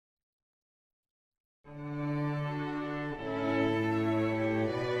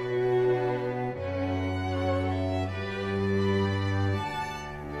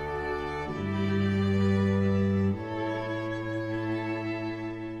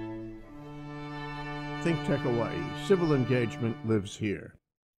ThinkTech Hawaii. Civil engagement lives here.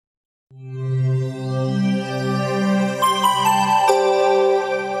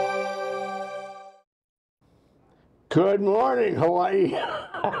 Good morning, Hawaii.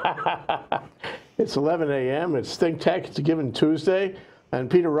 It's 11 a.m. It's ThinkTech. It's a given Tuesday. And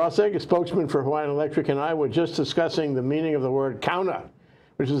Peter Rosegg, a spokesman for Hawaiian Electric, and I were just discussing the meaning of the word kauna,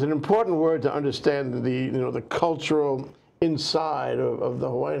 which is an important word to understand the cultural inside of the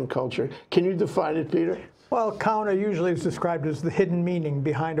Hawaiian culture. Can you define it, Peter? Well, kauna usually is described as the hidden meaning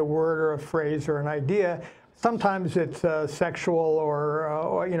behind a word or a phrase or an idea. Sometimes it's a sexual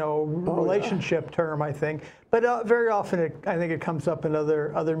or relationship term, I think. But very often, I think it comes up in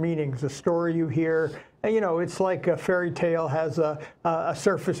other meanings. A story you hear, it's like a fairy tale has a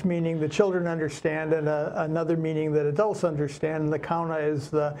surface meaning that children understand and another meaning that adults understand. And the kauna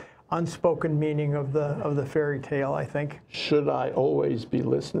is the unspoken meaning of the fairy tale, I think. Should I always be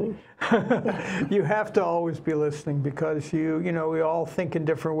listening? You have to always be listening because we all think in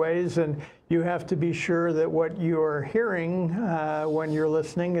different ways, and you have to be sure that what you're hearing when you're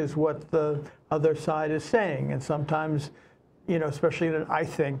listening is what the other side is saying. And sometimes, especially I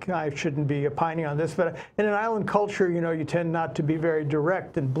think I shouldn't be opining on this, but in an island culture, you tend not to be very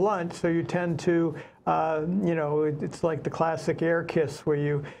direct and blunt, so you tend to, it's like the classic air kiss where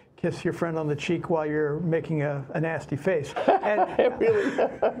you kiss your friend on the cheek while you're making a nasty face. And really?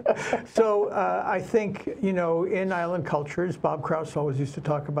 So I think, in island cultures, Bob Kraus always used to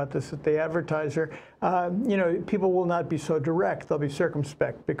talk about this at the Advertiser, people will not be so direct. They'll be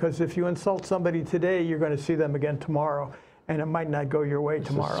circumspect, because if you insult somebody today, you're going to see them again tomorrow, and it might not go your way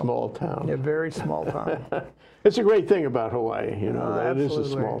tomorrow. It's a small town. A very small town. It's a great thing about Hawaii, that it is a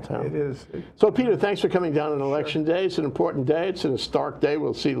small town. It is. So, Peter, thanks for coming down on Election Day. It's an important day. It's a stark day.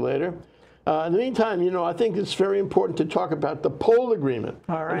 We'll see later. In the meantime, I think it's very important to talk about the Pole Agreement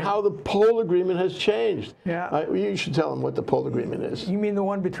and how the Pole Agreement has changed. Yeah. You should tell them what the Pole Agreement is. You mean the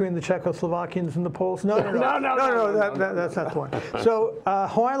one between the Czechoslovakians and the Poles? No, that's not the one. So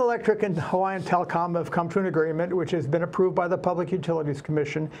Hawaiian Electric and Hawaiian Tel have come to an agreement which has been approved by the Public Utilities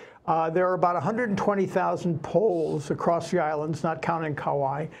Commission. There are about 120,000 poles across the islands, not counting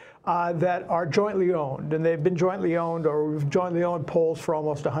Kauai, that are jointly owned, and they've been jointly owned, or we've jointly owned poles for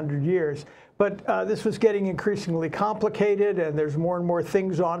almost 100 years. But this was getting increasingly complicated, and there's more and more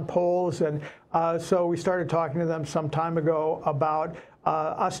things on poles, and so we started talking to them some time ago about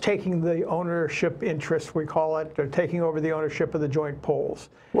us taking the ownership interest, we call it, or taking over the ownership of the joint poles.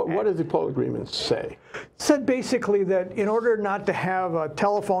 What does the Pole Agreement say? It said basically that in order not to have a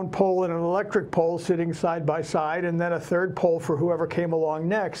telephone pole and an electric pole sitting side by side, and then a third pole for whoever came along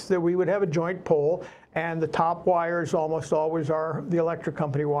next, that we would have a joint pole, and the top wires almost always are the electric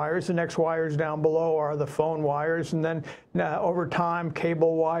company wires. The next wires down below are the phone wires, and then over time,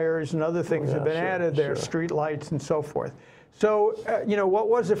 cable wires and other things have been added there, street lights and so forth. So, what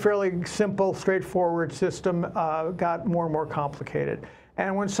was a fairly simple, straightforward system got more and more complicated.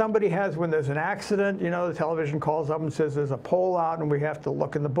 And when there's an accident, the television calls up and says there's a pole out, and we have to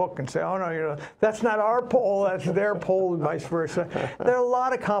look in the book and say, oh no, that's not our pole, that's their pole, and vice versa. There are a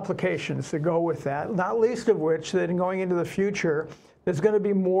lot of complications that go with that, not least of which that going into the future, there's going to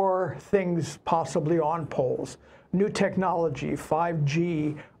be more things possibly on poles. New technology,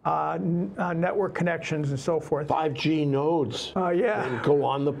 5G, network connections and so forth. 5G nodes. Yeah. Go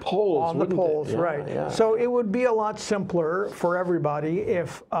on the poles. On the poles, right. Yeah. So it would be a lot simpler for everybody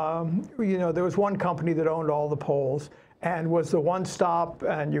if, there was one company that owned all the poles and was the one stop,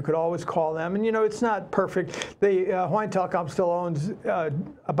 and you could always call them. And, it's not perfect. The Hawaiian Telecom still owns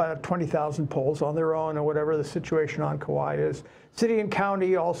about 20,000 poles on their own, or whatever the situation on Kauai is. City and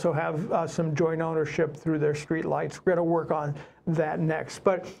county also have some joint ownership through their street lights. We're going to work on that next.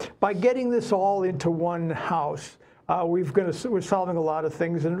 But by getting this all into one house, we're solving a lot of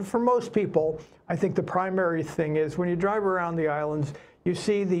things. And for most people, I think the primary thing is when you drive around the islands, you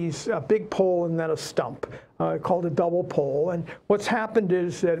see these big pole and then a stump called a double pole. And what's happened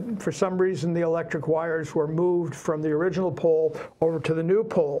is that for some reason the electric wires were moved from the original pole over to the new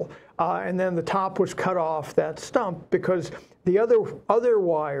pole. And then the top was cut off that stump because the other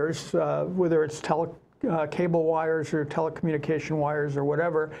wires, whether it's cable wires or telecommunication wires or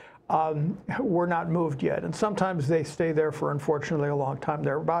whatever, were not moved yet. And sometimes they stay there for, unfortunately, a long time.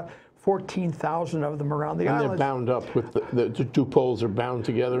 There are about 14,000 of them around the island. And they're bound up with the two poles are bound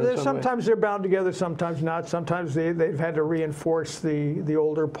together. Sometimes they're bound together, sometimes not. Sometimes they've had to reinforce the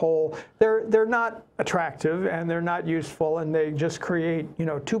older pole. They're not attractive and they're not useful, and they just create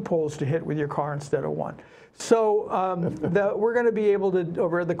two poles to hit with your car instead of one. So we're going to be able to,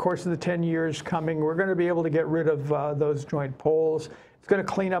 over the course of the 10 years coming, we're going to be able to get rid of those joint poles. It's going to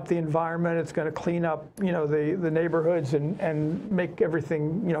clean up the environment. It's going to clean up, the neighborhoods and make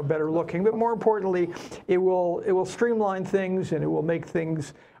everything, better looking. But more importantly, it will streamline things, and it will make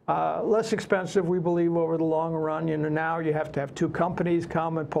things less expensive, we believe, over the long run. Now you have to have two companies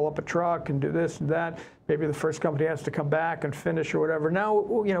come and pull up a truck and do this and that. Maybe the first company has to come back and finish or whatever. Now,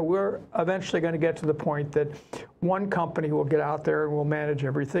 we're eventually going to get to the point that one company will get out there and will manage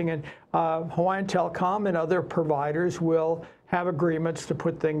everything. And Hawaiian Telecom and other providers will have agreements to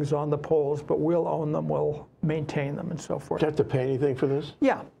put things on the poles, but we'll own them, we'll maintain them, and so forth. Do you have to pay anything for this?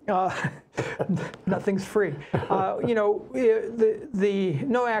 Yeah, nothing's free. No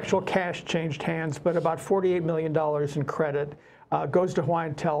actual cash changed hands, but about $48 million in credit goes to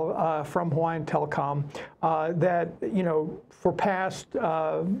Hawaiian Tel from Hawaiian Telecom that, for past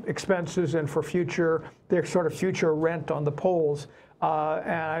expenses and for future, their sort of future rent on the poles.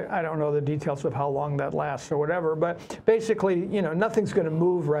 And I don't know the details of how long that lasts or whatever, but basically, nothing's going to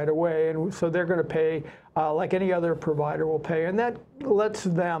move right away, and so they're going to pay like any other provider will pay, and that lets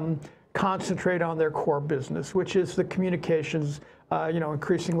them concentrate on their core business, which is the communications,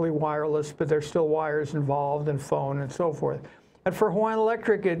 increasingly wireless, but there's still wires involved and phone and so forth. And for Hawaiian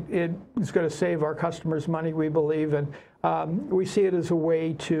Electric, it is going to save our customers money, we believe, and we see it as a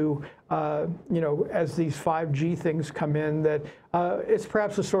way to, as these 5G things come in, that it's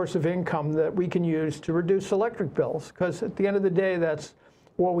perhaps a source of income that we can use to reduce electric bills, because at the end of the day, that's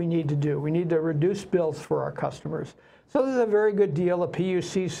what we need to do. We need to reduce bills for our customers. So this is a very good deal. The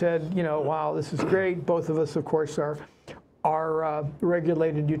PUC said, wow, this is great. Both of us, of course, are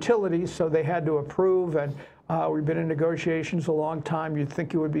regulated utilities, so they had to approve, and we've been in negotiations a long time. You'd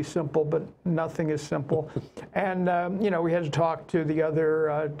think it would be simple, but nothing is simple. And, we had to talk to the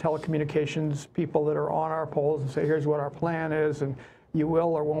other telecommunications people that are on our poles and say, here's what our plan is, and you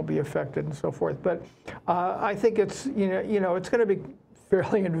will or won't be affected and so forth. But I think it's, it's going to be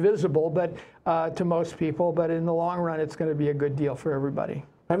fairly invisible but to most people, but in the long run, it's going to be a good deal for everybody.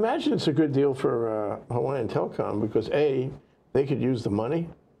 I imagine it's a good deal for Hawaiian Telecom because A, they could use the money.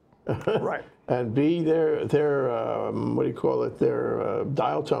 Right. And B, their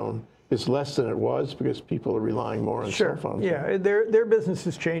dial tone is less than it was because people are relying more on cell phones. Yeah, their business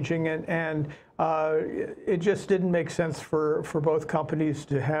is changing, and it just didn't make sense for both companies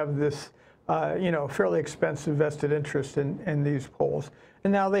to have this, fairly expensive vested interest in these poles.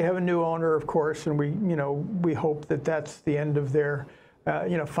 And now they have a new owner, of course, and we hope that that's the end of their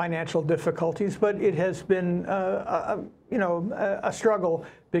financial difficulties, but it has been a struggle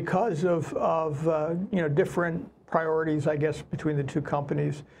because of different priorities, I guess, between the two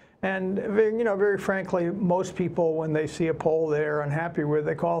companies. And very frankly, most people, when they see a pole they're unhappy with,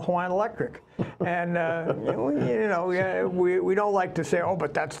 they call Hawaiian Electric. And we don't like to say, oh,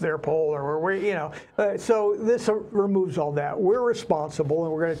 but that's their pole, or so this removes all that. We're responsible,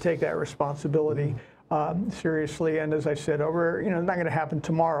 and we're going to take that responsibility seriously. And as I said, not going to happen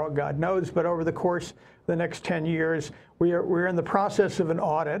tomorrow, God knows, but over the course of the next 10 years, we're in the process of an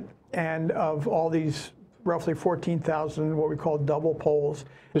audit and of all these roughly 14,000 what we call double poles.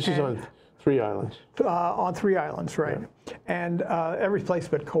 This is on 3 islands. On 3 islands, right. Yeah. And every place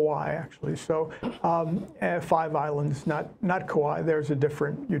but Kauai, actually. So 5 islands, not Kauai. There's a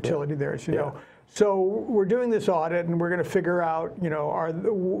different utility there, as you know. So we're doing this audit, and we're going to figure out,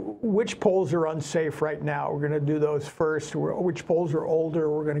 which poles are unsafe right now. We're going to do those first. Which poles are older,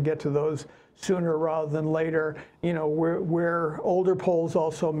 we're going to get to those sooner rather than later. Where older poles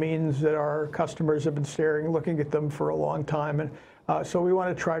also means that our customers have been looking at them for a long time, and so we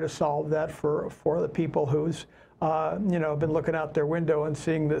want to try to solve that for the people who's been looking out their window and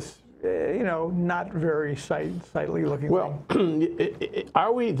seeing this. Not very sightly looking. Well,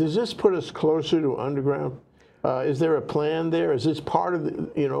 does this put us closer to underground? Is there a plan there? Is this part of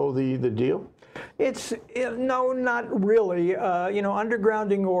the deal? No, not really.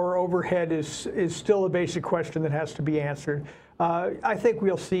 Undergrounding or overhead is still a basic question that has to be answered. I think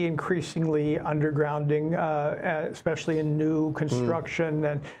we'll see increasingly undergrounding, especially in new construction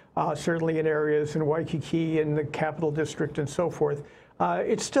and certainly in areas in Waikiki and the Capital District and so forth.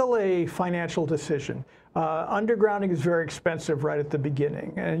 It's still a financial decision. Undergrounding is very expensive right at the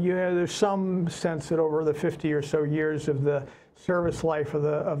beginning, and there's some sense that over the 50 or so years of the service life of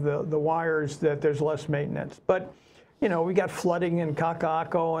the wires that there's less maintenance. But we got flooding in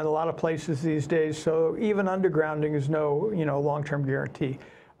Kaka'ako and a lot of places these days, so even undergrounding is no long-term guarantee.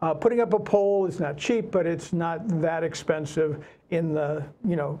 Putting up a pole is not cheap, but it's not that expensive in the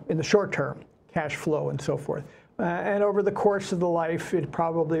short term, cash flow and so forth. And over the course of the life, it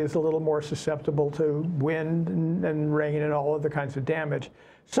probably is a little more susceptible to wind and rain and all other kinds of damage.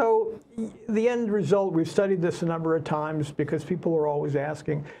 So the end result, we've studied this a number of times because people are always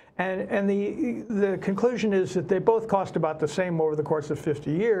asking. And the conclusion is that they both cost about the same over the course of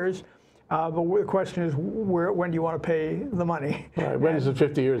 50 years. But the question is, when do you want to pay the money? Right. When does the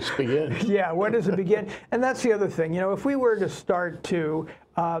 50 years begin? Yeah, when does it begin? And that's the other thing. You know, if we were to start to,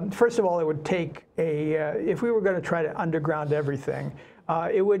 first of all, it would take if we were going to try to underground everything,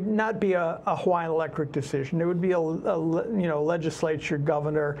 it would not be a Hawaiian Electric decision. It would be a legislature,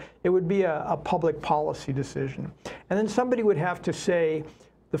 governor. It would be a public policy decision. And then somebody would have to say,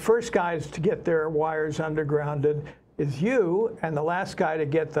 the first guys to get their wires undergrounded is you, and the last guy to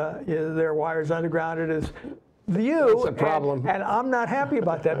get their wires undergrounded is you. That's a problem. And I'm not happy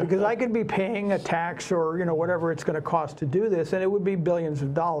about that because I could be paying a tax or whatever it's going to cost to do this, and it would be billions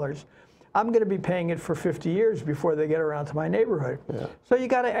of dollars. I'm going to be paying it for 50 years before they get around to my neighborhood. Yeah. So you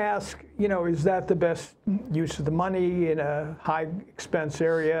got to ask, is that the best use of the money in a high expense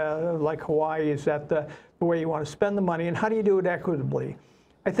area like Hawaii? Is that the way you want to spend the money, and how do you do it equitably?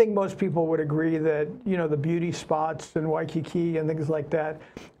 I think most people would agree that, the beauty spots in Waikiki and things like that,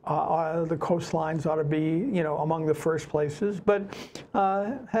 the coastlines ought to be, among the first places. But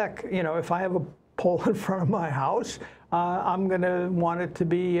heck, if I have a pole in front of my house, I'm going to want it to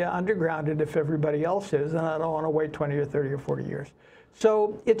be undergrounded if everybody else is, and I don't want to wait 20 or 30 or 40 years.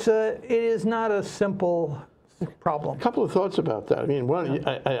 So it is not a simple problem. A couple of thoughts about that. I mean, one,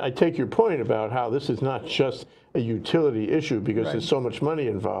 I take your point about how this is not just a utility issue because there's so much money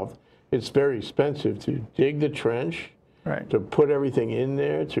involved. It's very expensive to dig the trench, to put everything in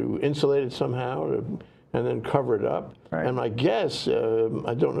there, to insulate it somehow, and then cover it up. And my guess,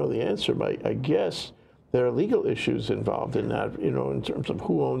 I don't know the answer, but I guess there are legal issues involved in that, in terms of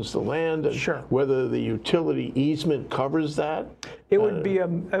who owns the land and whether the utility easement covers that. It would be,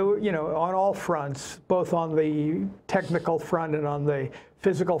 on all fronts, both on the technical front and on the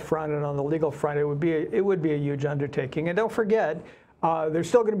physical front and on the legal front, it would be a huge undertaking. And don't forget, there's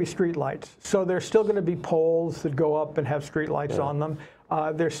still going to be street lights. So there's still going to be poles that go up and have street lights on them.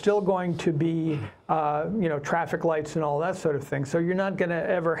 There's still going to be, traffic lights and all that sort of thing. So you're not going to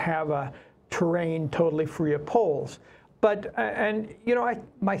ever have a terrain totally free of poles. But,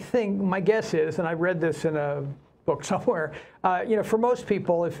 my guess is, and I read this in a book somewhere, for most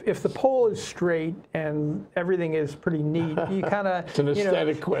people, if the pole is straight and everything is pretty neat, you kind of... It's an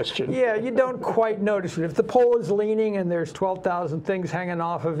aesthetic question. Yeah, you don't quite notice it. If the pole is leaning and there's 12,000 things hanging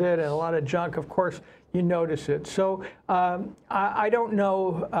off of it and a lot of junk, of course, you notice it. So I don't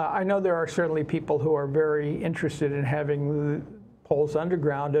know. I know there are certainly people who are very interested in having the poles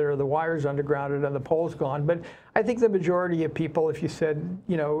undergrounded or the wires undergrounded and the poles gone. But I think the majority of people, if you said,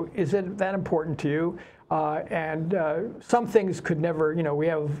 is it that important to you? Some things could never, we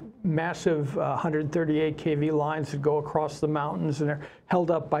have massive 138 kV lines that go across the mountains and are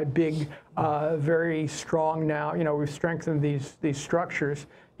held up by big, very strong now, we've strengthened these structures.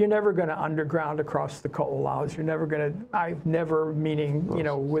 You're never going to underground across the coal louds. You're never going to, never meaning,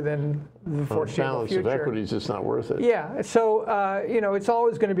 within the foreseeable future. Balance of equities, it's not worth it. Yeah, so, it's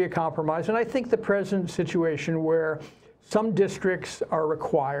always going to be a compromise. And I think the present situation where some districts are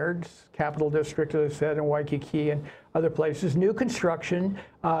required, Capital District, as I said, in Waikiki and other places, new construction,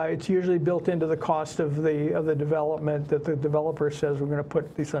 it's usually built into the cost of the development that the developer says we're going to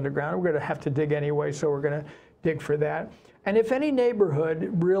put these underground. We're going to have to dig anyway, so we're going to dig for that. And if any neighborhood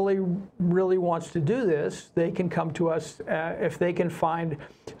really wants to do this, they can come to us if they can find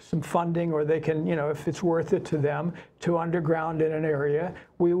some funding, or they can, if it's worth it to them to underground in an area.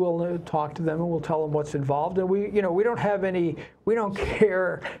 We will talk to them and we'll tell them what's involved. And we don't have any, we don't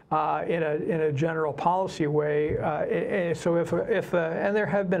care in a general policy way. So and there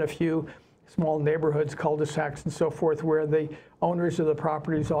have been a few small neighborhoods, cul-de-sacs and so forth, where the owners of the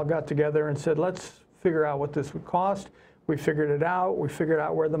properties all got together and said, let's figure out what this would cost. We figured it out. We figured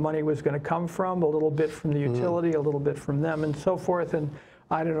out where the money was going to come from, a little bit from the utility, a little bit from them, and so forth. And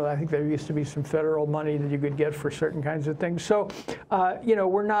I don't know, I think there used to be some federal money that you could get for certain kinds of things. So,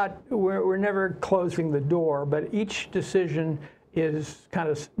 we're never closing the door, but each decision is kind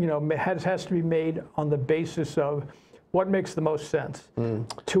of, has to be made on the basis of what makes the most sense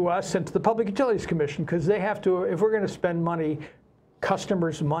to us and to the Public Utilities Commission, because they have to, if we're going to spend money,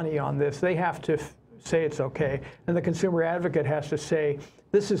 customers' money on this, they have to say it's okay, and the consumer advocate has to say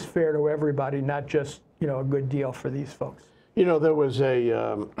this is fair to everybody, not just a good deal for these folks. There was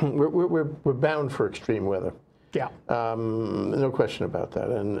a we're bound for extreme weather. Yeah. No question about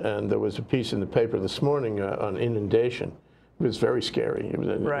that. And there was a piece in the paper this morning on inundation. It was very scary. It was,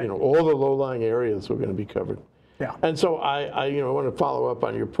 all the low-lying areas were going to be covered. Yeah. And so I want to follow up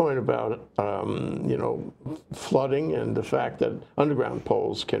on your point about, flooding and the fact that underground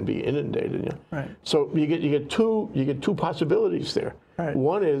poles can be inundated. Right. So you get two possibilities there. Right.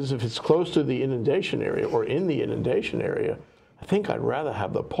 One is if it's close to the inundation area or in the inundation area, I think I'd rather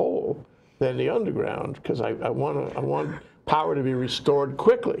have the pole than the underground because I want power to be restored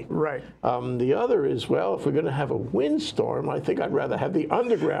quickly. Right. The other is, well, if we're going to have a windstorm, I think I'd rather have the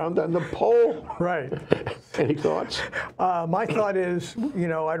underground than the pole. Right. Any thoughts? My thought is,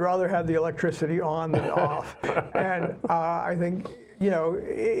 I'd rather have the electricity on than off. And I think,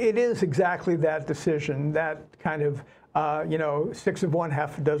 it is exactly that decision, that kind of, 6 of one,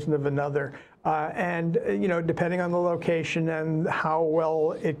 half a dozen of another. And depending on the location and how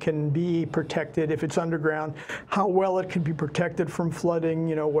well it can be protected, if it's underground, how well it can be protected from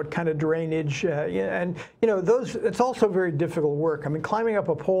flooding, what kind of drainage, and it's also very difficult work. I mean, climbing up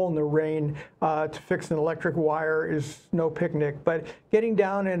a pole in the rain to fix an electric wire is no picnic, but getting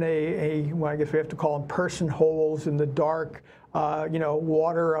down in well, I guess we have to call them person holes in the dark,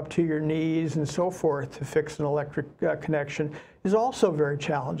 water up to your knees and so forth to fix an electric connection is also very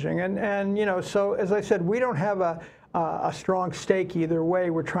challenging. And so as I said, we don't have a strong stake either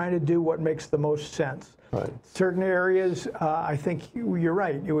way. We're trying to do what makes the most sense. Right. Certain areas, I think you're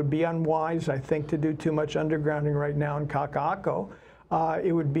right. It would be unwise, I think, to do too much undergrounding right now in Kaka'ako.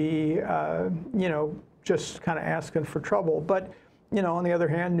 It would be, just kind of asking for trouble. But on the other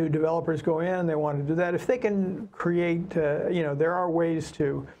hand, new developers go in, they want to do that. If they can create, there are ways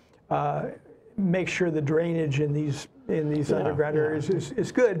to make sure the drainage in these underground areas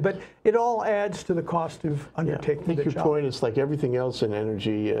is good, but it all adds to the cost of undertaking the job. I think your point is like everything else in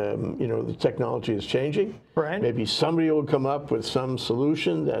energy, the technology is changing. Right. Maybe somebody will come up with some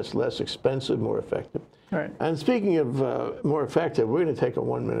solution that's less expensive, more effective. Right. And speaking of more effective, we're going to take a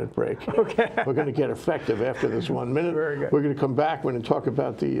 1-minute break. Okay. We're going to get effective after this 1 minute. Very good. We're going to come back. We're going to talk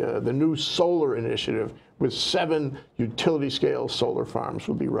about the new solar initiative with 7 utility-scale solar farms.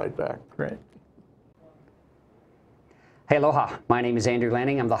 We'll be right back. Great. Hey, aloha. My name is Andrew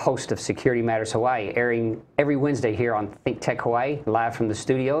Lanning. I'm the host of Security Matters Hawaii, airing every Wednesday here on ThinkTech Hawaii, live from the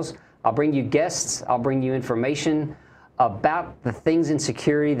studios. I'll bring you guests. I'll bring you information about the things in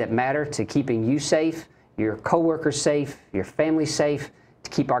security that matter to keeping you safe, your coworkers safe, your family safe,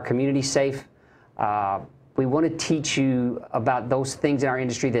 to keep our community safe. We want to teach you about those things in our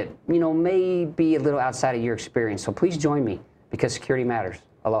industry that, may be a little outside of your experience. So please join me because security matters.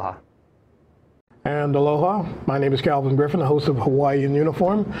 Aloha. And aloha, my name is Calvin Griffin, the host of Hawaii in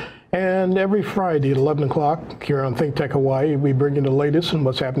Uniform. And every Friday at 11 o'clock here on ThinkTech Hawaii, we bring you the latest and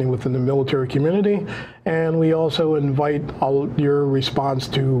what's happening within the military community. And we also invite all your response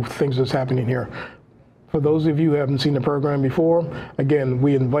to things that's happening here. For those of you who haven't seen the program before, again,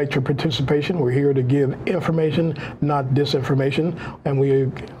 we invite your participation. We're here to give information, not disinformation. And we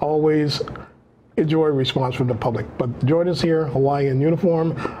always enjoy a response from the public. But join us here, Hawaii in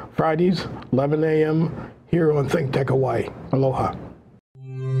Uniform, Fridays, 11 a.m. here on ThinkTech Hawaii. Aloha.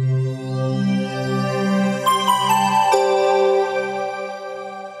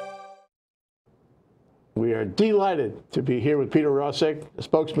 We are delighted to be here with Peter Rosegg, a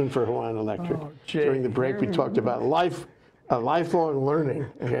spokesman for Hawaiian Electric. Oh, Jay. During the break, we talked about lifelong learning.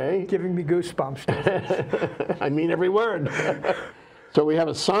 Okay, Giving me goosebumps. I mean every word. So we have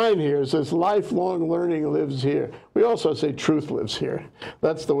a sign here that says lifelong learning lives here. We also say truth lives here.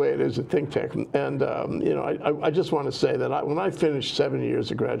 That's the way it is at ThinkTech. And I just want to say that when I finished 7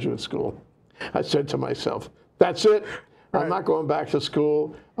 years of graduate school, I said to myself, that's it. Right. I'm not going back to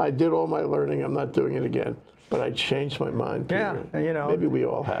school. I did all my learning. I'm not doing it again. But I changed my mind, Peter. Yeah, Maybe we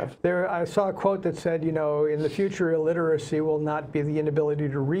all have. I saw a quote that said, in the future, illiteracy will not be the inability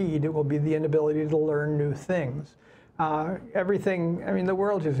to read. It will be the inability to learn new things. Everything, the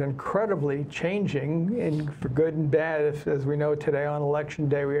world is incredibly changing for good and bad. As we know today on Election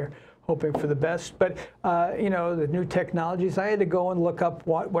Day, we are hoping for the best. But, the new technologies, I had to go and look up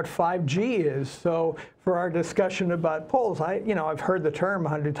what 5G is. So for our discussion about poles, I've heard the term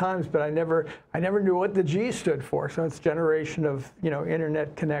 100 times, but I never knew what the G stood for. So it's generation of,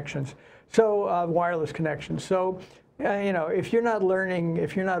 internet connections. So wireless connections. So if you're not learning,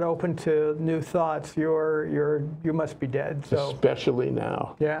 if you're not open to new thoughts, you must be dead. So especially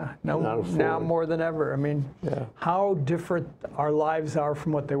now. Yeah, now more than ever. How different our lives are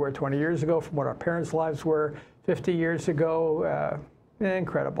from what they were 20 years ago, from what our parents' lives were 50 years ago.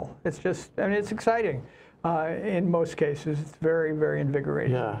 Incredible. It's just, it's exciting. In most cases, it's very, very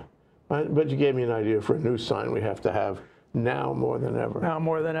invigorating. Yeah, but you gave me an idea for a new sign we have to have now more than ever. Now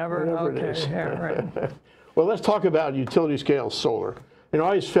more than ever? Whatever okay, it is. Yeah, right. Well, let's talk about utility scale solar. You know, I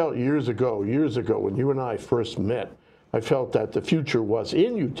always felt years ago, when you and I first met, I felt that the future was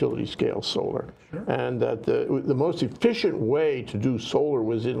in utility scale solar, and that the most efficient way to do solar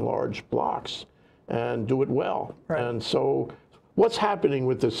was in large blocks and do it well. Right. And so, what's happening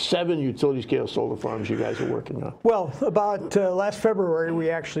with the 7 utility scale solar farms you guys are working on? Well, about last February, we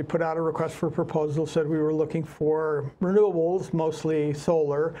actually put out a request for proposal, said we were looking for renewables, mostly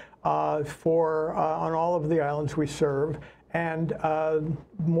solar, on all of the islands we serve. And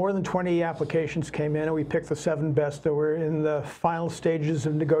more than 20 applications came in, and we picked the 7 best that were in the final stages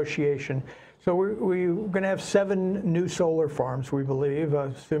of negotiation. So we're going to have 7 new solar farms, we believe,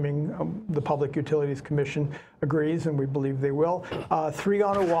 assuming the Public Utilities Commission agrees, and we believe they will. 3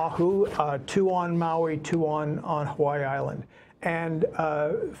 on Oahu, 2 on Maui, 2 on Hawaii Island. And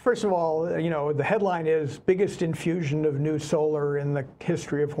first of all, you know, the headline is biggest infusion of new solar in the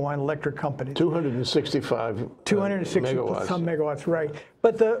history of Hawaiian Electric companies. 265 megawatts. Some megawatts, right.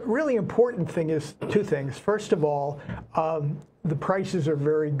 But the really important thing is 2 things. First of all, the prices are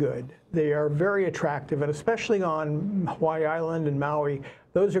very good. They are very attractive, and especially on Hawaii Island and Maui,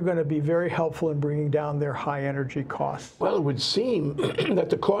 those are going to be very helpful in bringing down their high energy costs. Well, it would seem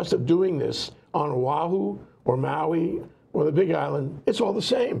that the cost of doing this on Oahu or Maui or the Big Island, it's all the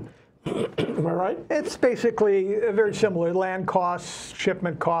same. Am I right? It's basically very similar. Land costs,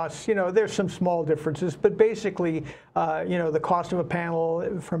 shipment costs, you know, there's some small differences, but basically, you know, the cost of a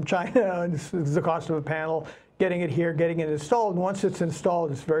panel from China is the cost of a panel, getting it here, getting it installed. And once it's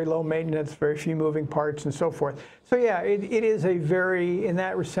installed, it's very low maintenance, very few moving parts and so forth. So yeah, it is a very, in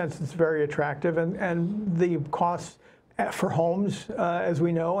that sense, it's very attractive. And the costs for homes, as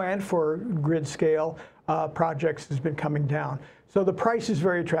we know, and for grid scale projects has been coming down. So the price is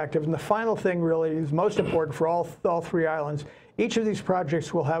very attractive. And the final thing really is most important for all 3 islands. Each of these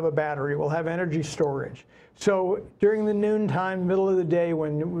projects will have a battery, will have energy storage. So during the noontime, middle of the day,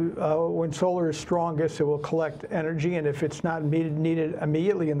 when solar is strongest, it will collect energy, and if it's not needed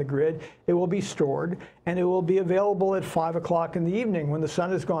immediately in the grid, it will be stored, and it will be available at 5 o'clock in the evening when the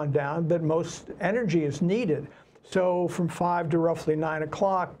sun has gone down, but most energy is needed. So from 5 to roughly 9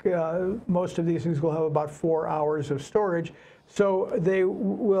 o'clock, most of these things will have about 4 hours of storage. So they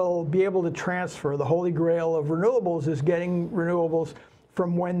will be able to transfer. The holy grail of renewables is getting renewables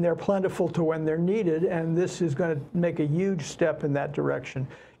from when they're plentiful to when they're needed, and this is going to make a huge step in that direction.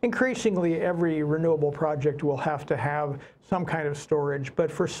 Increasingly, every renewable project will have to have some kind of storage,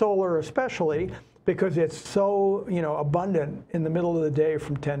 but for solar especially, because it's so, you know, abundant in the middle of the day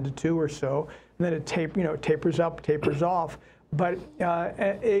from 10 to 2 or so, and then it tapers up, tapers off. But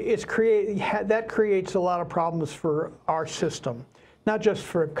that creates a lot of problems for our system. Not just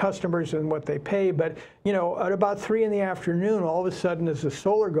for customers and what they pay, but you know, at about 3 in the afternoon, all of a sudden, as the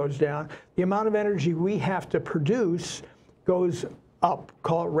solar goes down, the amount of energy we have to produce goes up.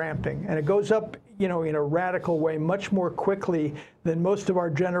 Call it ramping, and it goes up, you know, in a radical way, much more quickly than most of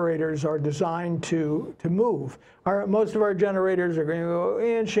our generators are designed to move. Most of our generators are going to go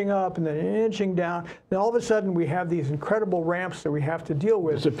inching up and then inching down. Then all of a sudden, we have these incredible ramps that we have to deal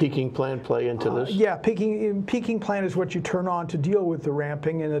with. Does a peaking plant play into this? Yeah, peaking plant is what you turn on to deal with the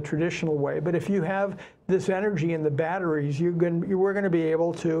ramping in a traditional way. But if you have this energy in the batteries, we're going to be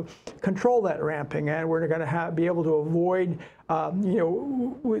able to control that ramping, and we're going to be able to avoid,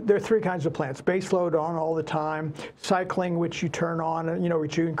 you know, there are 3 kinds of plants: base load on all the time, cycling, which you turn on, you know,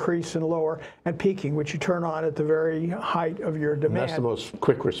 which you increase and lower, and peaking, which you turn on at the very height of your demand. And that's the most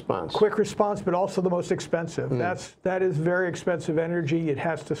quick response. Quick response, but also the most expensive. That is very expensive energy. It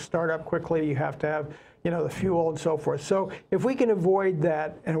has to start up quickly. You have to have, you know, the fuel and so forth. So if we can avoid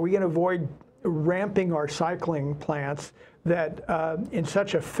that, and we can avoid ramping our cycling plants that in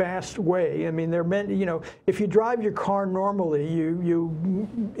such a fast way. I mean, they're meant, you know, if you drive your car normally, you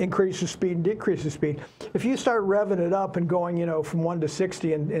increase the speed and decrease the speed. If you start revving it up and going, you know, from 1 to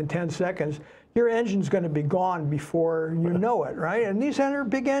 60 in 10 seconds, your engine's going to be gone before you know it, right? And these are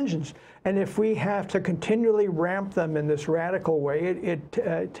big engines. And if we have to continually ramp them in this radical way,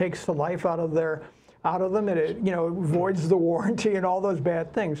 it takes the life out of them, and it, you know, voids the warranty and all those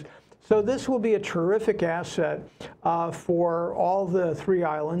bad things. So this will be a terrific asset for all the 3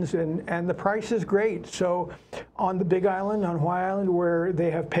 islands, and the price is great. So on the Big Island, on Hawaii Island, where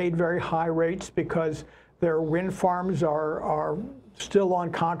they have paid very high rates because their wind farms are still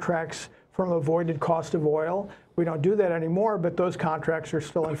on contracts from avoided cost of oil. We don't do that anymore, but those contracts are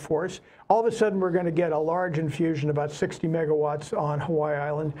still in force. All of a sudden, we're going to get a large infusion, about 60 megawatts on Hawaii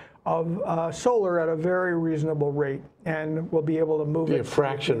Island of solar at a very reasonable rate, and we'll be able to move it. A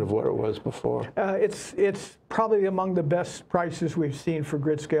fraction of what it was before. It's probably among the best prices we've seen for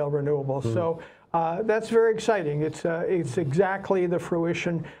grid scale renewables. So that's very exciting. It's exactly the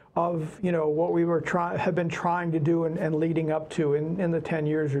fruition of what we have been trying to do and leading up to in the 10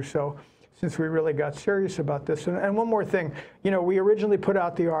 years or so since we really got serious about this. And one more thing, we originally put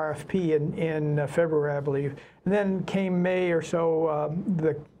out the RFP in February, I believe, and then came May or so,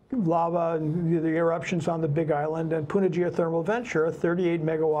 the lava and the eruptions on the Big Island, and Puna Geothermal Venture, a 38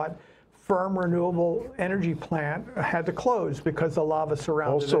 megawatt firm renewable energy plant, had to close because the lava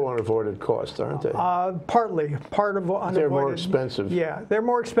surrounded it. Also unavoided costs, aren't they? Partly. Part of unavoided. They're more expensive. Yeah, they're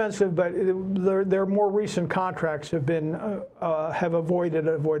more expensive, but their more recent contracts have been have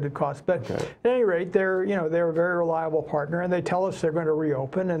avoided costs. But at any rate, they're a very reliable partner, and they tell us they're going to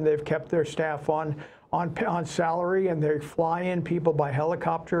reopen, and they've kept their staff on salary, and they fly in people by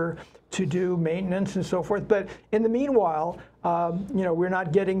helicopter to do maintenance and so forth. But in the meanwhile, we're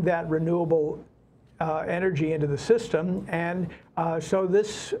not getting that renewable energy into the system, and so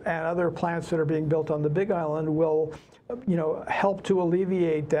this and other plants that are being built on the Big Island will help to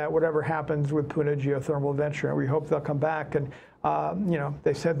alleviate that, whatever happens with Puna Geothermal Venture. And we hope they'll come back, and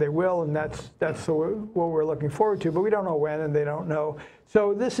they said they will, and that's what we're looking forward to, but we don't know when, and they don't know.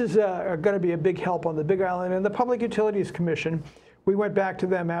 So this is going to be a big help on the Big Island. And the Public Utilities Commission, we went back to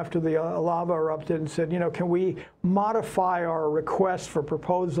them after the lava erupted and said, can we modify our request for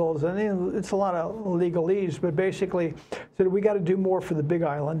proposals? And it's a lot of legalese, but basically said we got to do more for the Big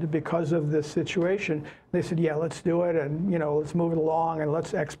Island because of this situation. They said, yeah, let's do it, and let's move it along, and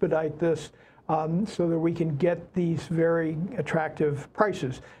let's expedite this so that we can get these very attractive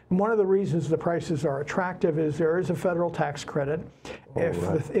prices. And one of the reasons the prices are attractive is there is a federal tax credit.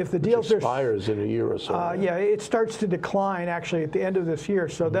 If the deals expires in a year or so. Yeah, it starts to decline actually at the end of this year.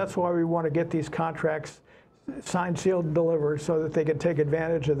 So that's why we want to get these contracts signed, sealed, and delivered so that they can take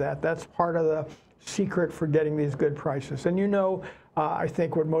advantage of that. That's part of the secret for getting these good prices. And I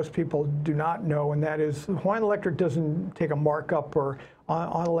think what most people do not know, and that is Hawaiian Electric doesn't take a markup or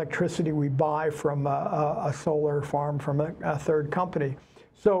on electricity we buy from a solar farm from a third company.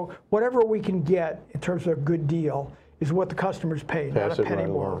 So whatever we can get in terms of a good deal is what the customers pay, not a penny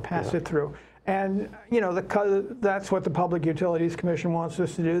more. Pass it through. And that's what the Public Utilities Commission wants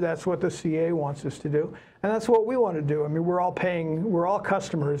us to do. That's what the CA wants us to do, and that's what we want to do. I mean, we're all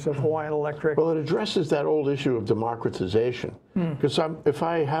customers of Hawaiian Electric. Well, it addresses that old issue of democratization. Because if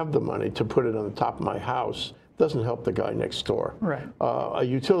I have the money to put it on the top of my house, it doesn't help the guy next door. Right. A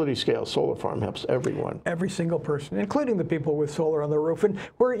utility scale solar farm helps everyone. Every single person, including the people with solar on their roof. And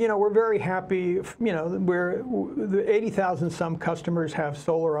we're very happy. The 80,000 some customers have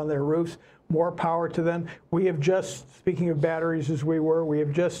solar on their roofs. More power to them. We have just, speaking of batteries as we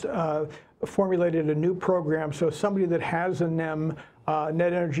have just formulated a new program. So somebody that has a NEM,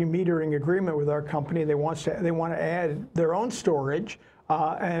 net energy metering agreement with our company, they want to add their own storage,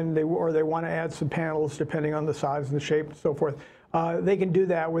 and they want to add some panels depending on the size and the shape and so forth. They can do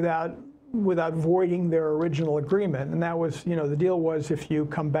that without voiding their original agreement. And that was, the deal was if you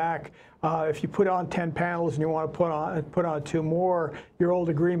come back, if you put on 10 panels and you want to put on 2 more, your old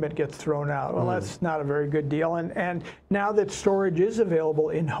agreement gets thrown out. Well, that's not a very good deal. And now that storage is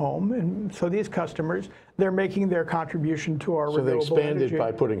available in home, and so these customers, they're making their contribution to our renewable energy. So they expanded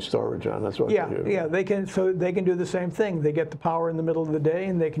by putting storage on. That's what they do. Yeah, they can. So they can do the same thing. They get the power in the middle of the day,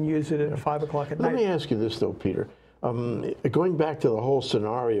 and they can use it at 5 o'clock at night. Let me ask you this, though, Peter. Going back to the whole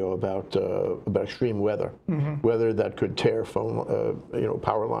scenario about extreme weather, whether that could tear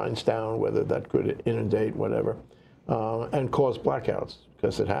power lines down, whether that could inundate, whatever, and cause blackouts,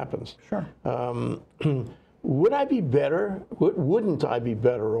 because it happens. Sure. Would I be better? Wouldn't I be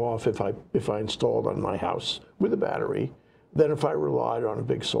better off if I installed on my house with a battery than if I relied on a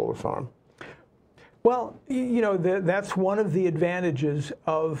big solar farm? Well, that's one of the advantages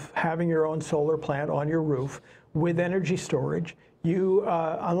of having your own solar plant on your roof with energy storage.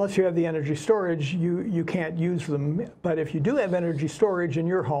 Unless you have the energy storage, you can't use them. But if you do have energy storage in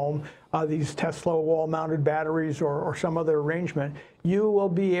your home, these Tesla wall-mounted batteries or some other arrangement, you will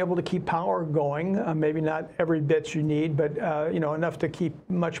be able to keep power going. Maybe not every bit you need, but enough to keep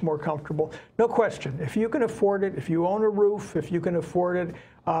much more comfortable. No question. If you can afford it, if you own a roof, if you can afford it,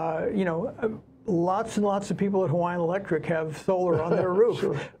 lots and lots of people at Hawaiian Electric have solar on their roof.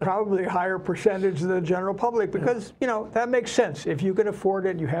 Sure. Probably a higher percentage than the general public because, that makes sense. If you can afford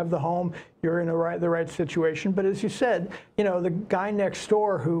it, you have the home, you're in the right situation. But as you said, you know, the guy next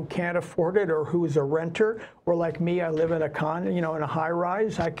door who can't afford it, or who's a renter, or like me, I live in a in a high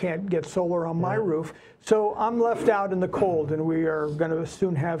rise. I can't get solar on my roof, so I'm left out in the cold. And we are going to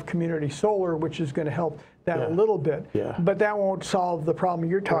soon have community solar, which is going to help that a little bit. But that won't solve the problem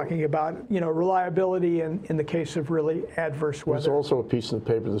you're talking about. You know, reliability in the case of really adverse weather. There's also a piece in the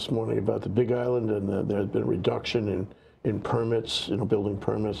paper this morning about the Big Island, and there has been a reduction in permits, you know, building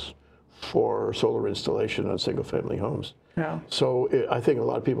permits for solar installation on single-family homes. So I think a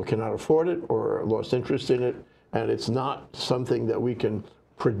lot of people cannot afford it or lost interest in it, and it's not something that we can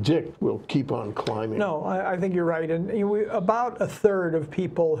predict will keep on climbing. No, I think you're right. And about a third of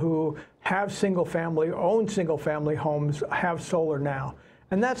people who have own single-family homes have solar now.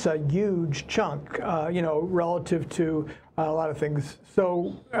 And that's a huge chunk, you know, relative to a lot of things.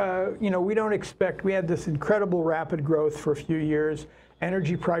 So, you know, we don't expect, we had this incredible rapid growth for a few years.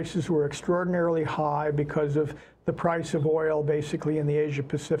 Energy prices were extraordinarily high because of the price of oil basically in the Asia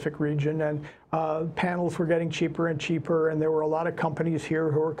Pacific region, and panels were getting cheaper and cheaper, and there were a lot of companies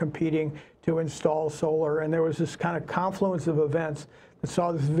here who were competing to install solar, and there was this kind of confluence of events that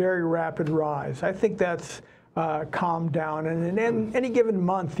saw this very rapid rise. I think that's calmed down, and in any given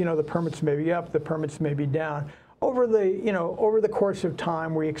month, you know, the permits may be up, the permits may be down. Over the course of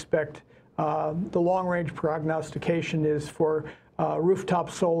time, we expect the long-range prognostication is for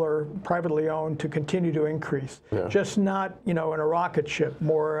rooftop solar, privately owned, to continue to increase. Just not, you know, in a rocket ship,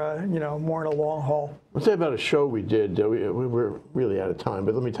 more, you know, more in a long haul. I'll tell you about a show we did. We were really out of time,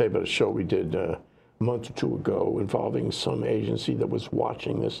 but let me tell you about a show we did a month or two ago involving some agency that was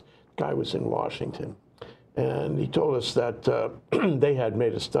watching this. Guy was in Washington, and he told us that they had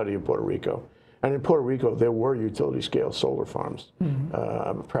made a study of Puerto Rico. And in Puerto Rico, there were utility-scale solar farms,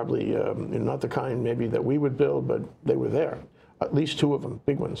 probably not the kind maybe that we would build, but they were there. At least two of them,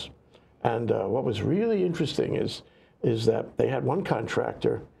 big ones. And what was really interesting is that they had one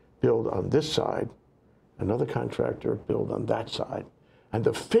contractor build on this side, another contractor build on that side. And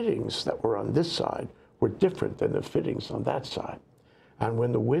the fittings that were on this side were different than the fittings on that side. And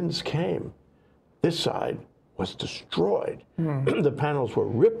when the winds came, this side was destroyed. The panels were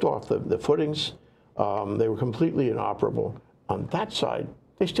ripped off the footings. They were completely inoperable. On that side,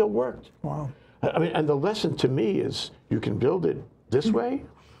 they still worked. Wow. I mean, and the lesson to me is you can build it this way,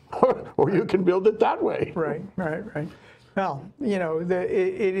 or you can build it that way. Right. Well, you know, it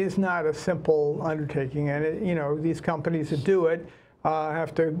is not a simple undertaking, and you know, these companies that do it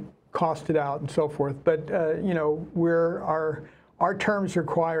have to cost it out and so forth. But you know, our terms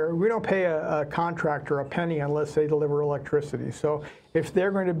require, we don't pay a contractor a penny unless they deliver electricity. So if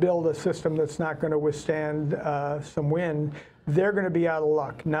they're going to build a system that's not going to withstand some wind, they're going to be out of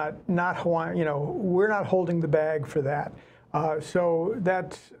luck. Not Hawaiian. You know, we're not holding the bag for that. So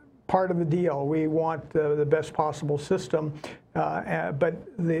that's part of the deal. We want the best possible system, but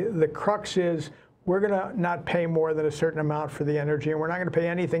the crux is we're going to not pay more than a certain amount for the energy, and we're not going to pay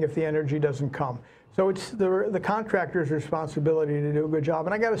anything if the energy doesn't come. So it's the contractor's responsibility to do a good job.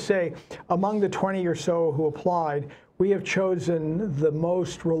 And I got to say, among the 20 or so who applied, we have chosen the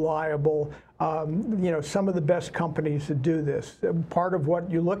most reliable, you know, some of the best companies that do this. Part of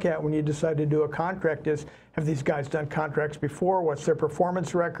what you look at when you decide to do a contract is, have these guys done contracts before? What's their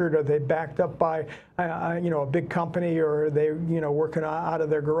performance record? Are they backed up by, you know, a big company, or are they, you know, working out of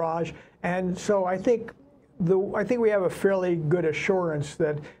their garage? And so I think we have a fairly good assurance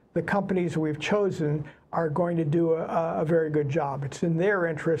that the companies we've chosen are going to do a very good job. It's in their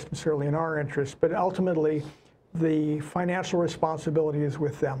interest and certainly in our interest, but ultimately the financial responsibility is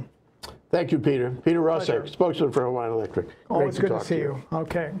with them. Thank you, Peter. Peter Rosegg, spokesman for Hawaiian Electric. Always good to see you.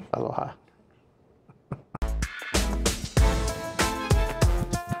 Okay. Aloha.